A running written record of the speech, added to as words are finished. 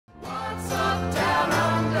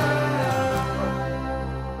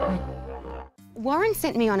Warren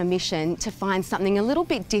sent me on a mission to find something a little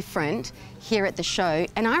bit different here at the show,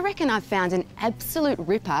 and I reckon I've found an absolute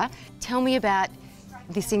ripper. Tell me about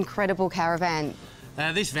this incredible caravan.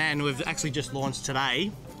 This van we've actually just launched today.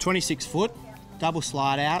 26 foot, double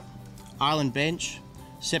slide out, island bench,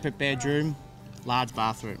 separate bedroom, large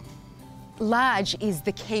bathroom. Large is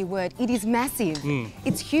the key word. It is massive.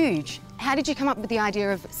 It's huge. How did you come up with the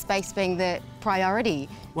idea of space being the priority?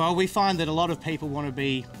 Well, we find that a lot of people want to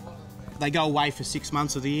be, they go away for 6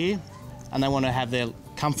 months of the year and they want to have their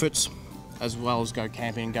comforts as well as go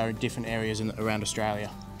camping and go to different areas around Australia.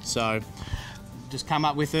 So just come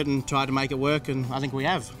up with it and try to make it work, and I think we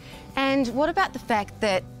have. And what about the fact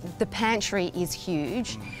that the pantry is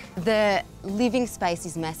huge, the living space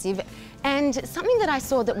is massive, and something that I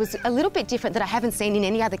saw that was a little bit different that I haven't seen in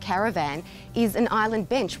any other caravan is an island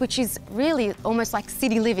bench, which is really almost like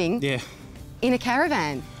city living in a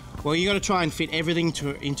caravan. Well, you got to try and fit everything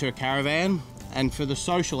into a caravan, and for the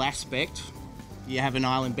social aspect, you have an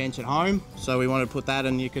island bench at home, so we want to put that,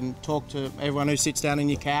 and you can talk to everyone who sits down in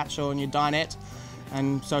your couch or in your dinette,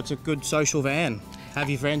 and so it's a good social van. Have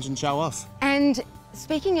your friends and show off. And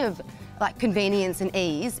speaking of like convenience and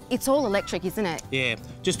ease, it's all electric, isn't it? Yeah,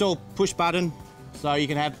 just all push button, so you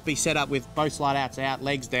can be set up with both slide outs out,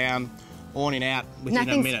 legs down, awning out within a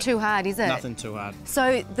minute. Nothing's too hard, is it? Nothing too hard.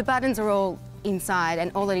 So the buttons are all inside,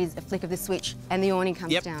 and all it is a flick of the switch and the awning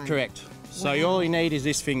comes down? Yep, correct. So all you need is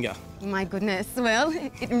this finger. My goodness, well,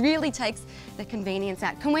 it really takes the convenience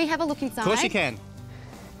out. Can we have a look inside? Of course you can.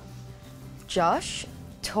 Josh,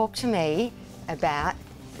 talk to me about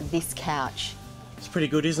this couch. It's pretty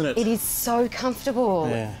good, isn't it? It is so comfortable.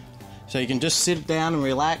 Yeah. So you can just sit down and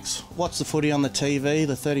relax, watch the footy on the TV,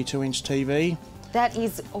 the 32-inch TV. That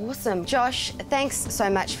is awesome. Josh, thanks so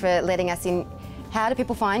much for letting us in. How do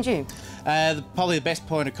people find you? Probably the best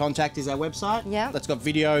point of contact is our website. Yeah. That's got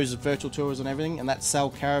videos, virtual tours and everything, and that's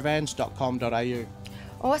sellcaravans.com.au.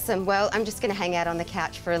 Awesome. Well, I'm just going to hang out on the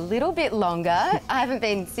couch for a little bit longer. I haven't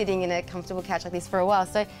been sitting in a comfortable couch like this for a while,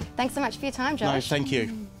 so thanks so much for your time, Josh. No, thank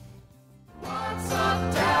you.